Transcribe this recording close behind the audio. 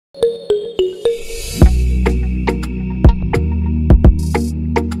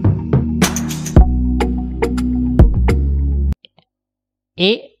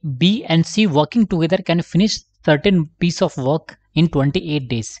A, B and C working together can finish certain piece of work in 28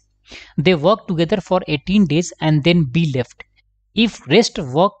 days. They work together for 18 days and then B left. If rest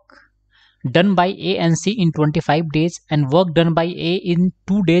work done by A and C in 25 days and work done by A in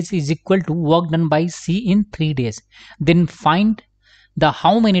 2 days is equal to work done by C in 3 days, then find the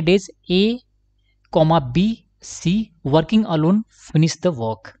how many days A, B, C working alone finish the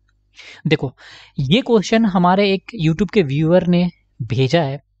work. देखो, ये question हमारे एक YouTube के viewer ने भेजा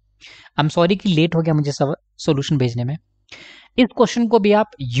है। I am sorry कि late हो गया मुझे सॉल्यूशन भेजने में। इस क्वेश्चन को भी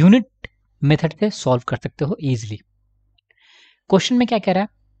आप यूनिट मेथड से सॉल्व कर सकते हो इजीली। क्वेश्चन में क्या कह रहा है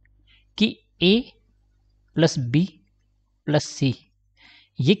कि A plus B plus C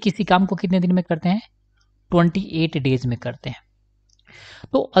ये किसी काम को कितने दिन में करते हैं? 28 डेज में करते हैं।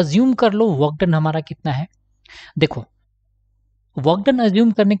 तो अज्यूम कर लो वर्क डन हमारा कितना है। देखो, वर्क डन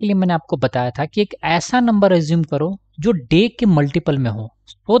अज्यूम करने के लिए मैंने आपको बताया था कि एक ऐसा नंबर अज्यूम करो जो डे के मल्टीपल में हो,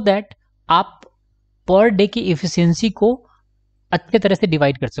 सो दैट आप पर डे की एफिशिएंसी को अच्छे तरह से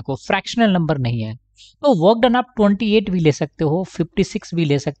डिवाइड कर सको। फ्रैक्शनल नंबर नहीं है। तो वर्क डन आप 28 भी ले सकते हो, 56 भी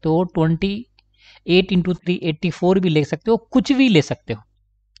ले सकते हो, 28 इंटू 3 84 भी ले सकते हो, कुछ भी ले सकते हो,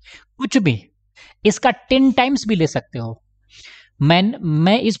 कुछ भी। इसका 10 टाइम्स भी ले सकते हो।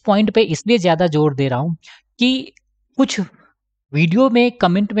 मैं इस पॉइंट पे इसलिए ज्यादा जोर दे रहा हूं कि कुछ वीडियो में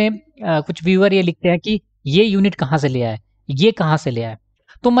कमेंट में कुछ व्यूअर ये लिखते हैं कि ये यूनिट कहाँ से ले आए, ये कहाँ से ले आए।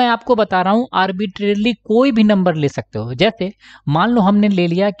 तो मैं आपको बता रहा हूँ आर्बिट्रेरली कोई भी नंबर ले सकते हो। जैसे मान लो हमने ले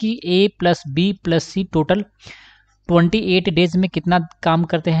लिया कि A plus B plus C total 28 days में कितना काम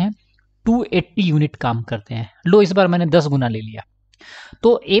करते हैं? 280 यूनिट काम करते हैं। लो, इस बार मैंने 10 गुना ले लिया।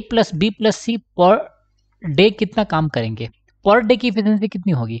 तो A plus B plus C per day कितना काम करेंगे? पर डे की एफिशिएंसी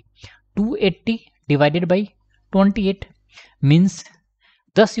कितनी होगी? 280 डिवाइडेड बाई 28 मीन्स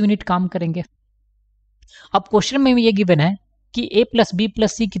 10 यूनिट काम करेंगे। अब क्वेश्चन में ये गिवन है कि A plus B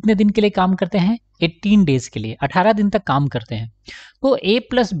plus C कितने दिन के लिए काम करते हैं? 18 डेज के लिए, 18 दिन तक काम करते हैं। तो A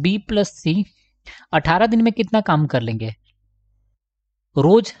plus B plus C 18 दिन में कितना काम कर लेंगे?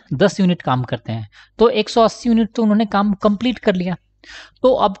 रोज 10 यूनिट काम करते हैं, तो 180 यूनिट तो उन्होंने काम कंप्लीट कर लिया।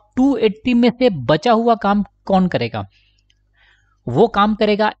 तो अब 280 में से बचा हुआ काम कौन करेगा? वो काम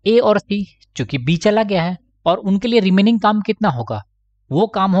करेगा A और C, चूंकि B चला गया है, और उनके लिए रिमेनिंग काम कितना होगा? वो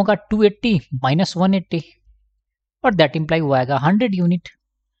काम होगा 280 माइनस 180, और दैट इंप्लाई हुआ आएगा 100 यूनिट।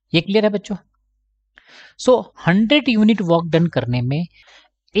 ये क्लियर है बच्चों? सो 100 यूनिट वर्क डन करने में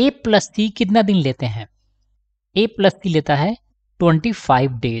A प्लस C कितना दिन लेते हैं? A प्लस C लेता है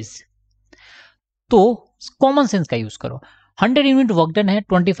 25 डेज। तो कॉमन सेंस का यूज करो। 100 यूनिट वर्क डन है,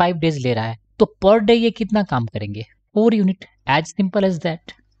 25 डेज ले रहा है, तो पर डे ये कितना काम करेंगे? 4 unit. As simple as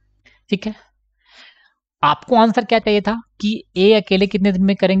that. ठीक है, आपको आंसर क्या चाहिए था कि A अकेले कितने दिन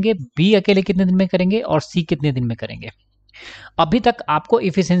में करेंगे, B अकेले कितने दिन में करेंगे और C कितने दिन में करेंगे। अभी तक आपको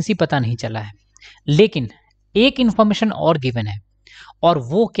इफिशिएंसी पता नहीं चला है, लेकिन एक इंफॉर्मेशन और गिवन है, और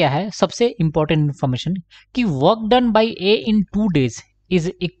वो क्या है? सबसे इंपॉर्टेंट इंफॉर्मेशन कि work done by A in 2 days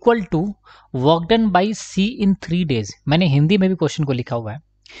is equal to work done by C in 3 days. मैंने हिंदी में भी क्वेश्चन को लिखा हुआ है।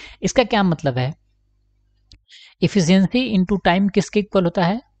 इसका क्या मतलब है? इफिशिएंसी इनटू टाइम किसके इक्वल होता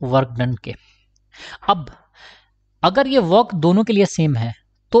है? वर्क डन के। अब अगर ये वर्क दोनों के लिए सेम है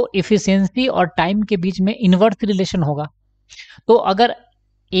तो इफिशिएंसी और टाइम के बीच में इनवर्स रिलेशन होगा। तो अगर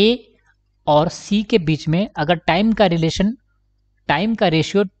A और C के बीच में अगर टाइम का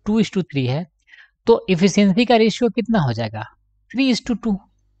रेशियो 2:3 है, तो इफिशिएंसी का रेशियो कितना हो जाएगा? 3:2।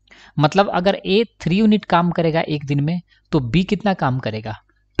 मतलब अगर A 3 यूनिट काम करेगा एक दिन में, तो B कितना काम करेगा?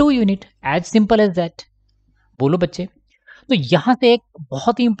 2 unit. As simple as that. बोलो बच्चे। तो यहां से एक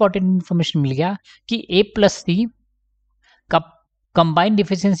बहुत ही इंपॉर्टेंट इंफॉर्मेशन मिल गया कि A प्लस C का कंबाइंड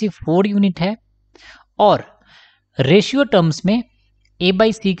एफिशिएंसी 4 यूनिट है, और रेशियो टर्म्स में A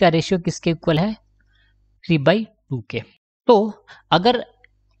बाई C का रेशियो किसके इक्वल है? 3/2 के। तो अगर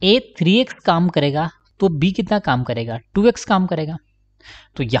A 3x काम करेगा तो B कितना काम करेगा? 2x काम करेगा।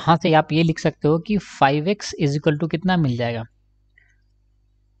 तो यहां से आप ये लिख सकते हो कि 5x इज इक्वल टू कितना मिल जाएगा?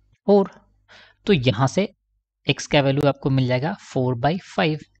 4। तो यहां से x का वैल्यू आपको मिल जाएगा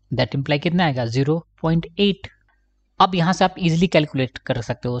 4/5। दैट इंप्लाई कितना आएगा? 0.8। अब यहां से आप इजीली कैलकुलेट कर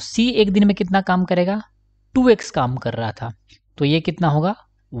सकते हो। C एक दिन में कितना काम करेगा? 2x काम कर रहा था, तो ये कितना होगा?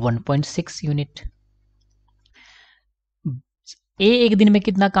 1.6 यूनिट। A एक दिन में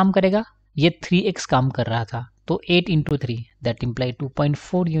कितना काम करेगा? ये 3x काम कर रहा था, तो 8 इंटू 3 दैट इंप्लाई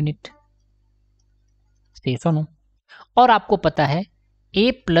 2.4 यूनिट। सही सुनो। और आपको पता है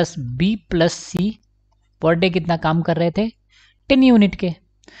A plus B plus C per day कितना काम कर रहे थे? 10 यूनिट के।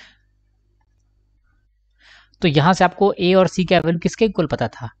 तो यहां से आपको A और C का वैल्यू किसके इक्वल पता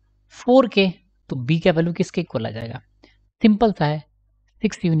था? 4 के। तो B का वैल्यू किसके इक्वल आ जाएगा? सिंपल सा है,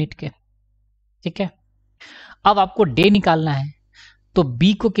 6 यूनिट के। ठीक है, अब आपको डे निकालना है, तो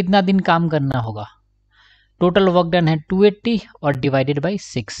बी को कितना दिन काम करना होगा? टोटल वर्क डन है 280 और डिवाइडेड बाई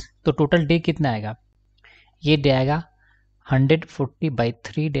 6, तो टोटल डे कितना आएगा? ये डे आएगा 140 बाई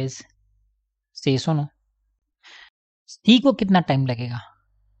 3 डेज। से सुनो, सी को कितना टाइम लगेगा?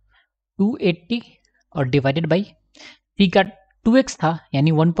 280 और डिवाइडेड बाई सी का 2x था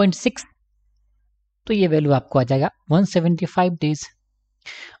यानी 1.6, तो ये वैल्यू आपको आ जाएगा 175 डेज।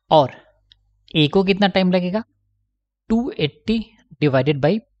 और ए को कितना टाइम लगेगा? 280 डिवाइडेड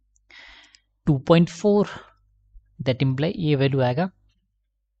बाई 2.4, दैट इम्प्लाई ये वैल्यू आएगा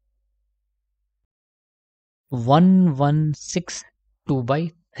 1162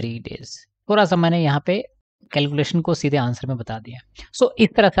 बाई 3 डेज। थोड़ा सा मैंने यहाँ पे कैलकुलेशन को सीधे आंसर में बता दिया। सो इस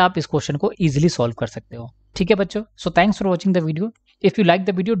तरह से आप इस क्वेश्चन को इजीली सॉल्व कर सकते हो। ठीक है बच्चों, so thanks for watching the video. If you like the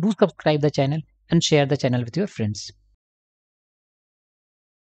video, do subscribe the channel and share the channel with your friends.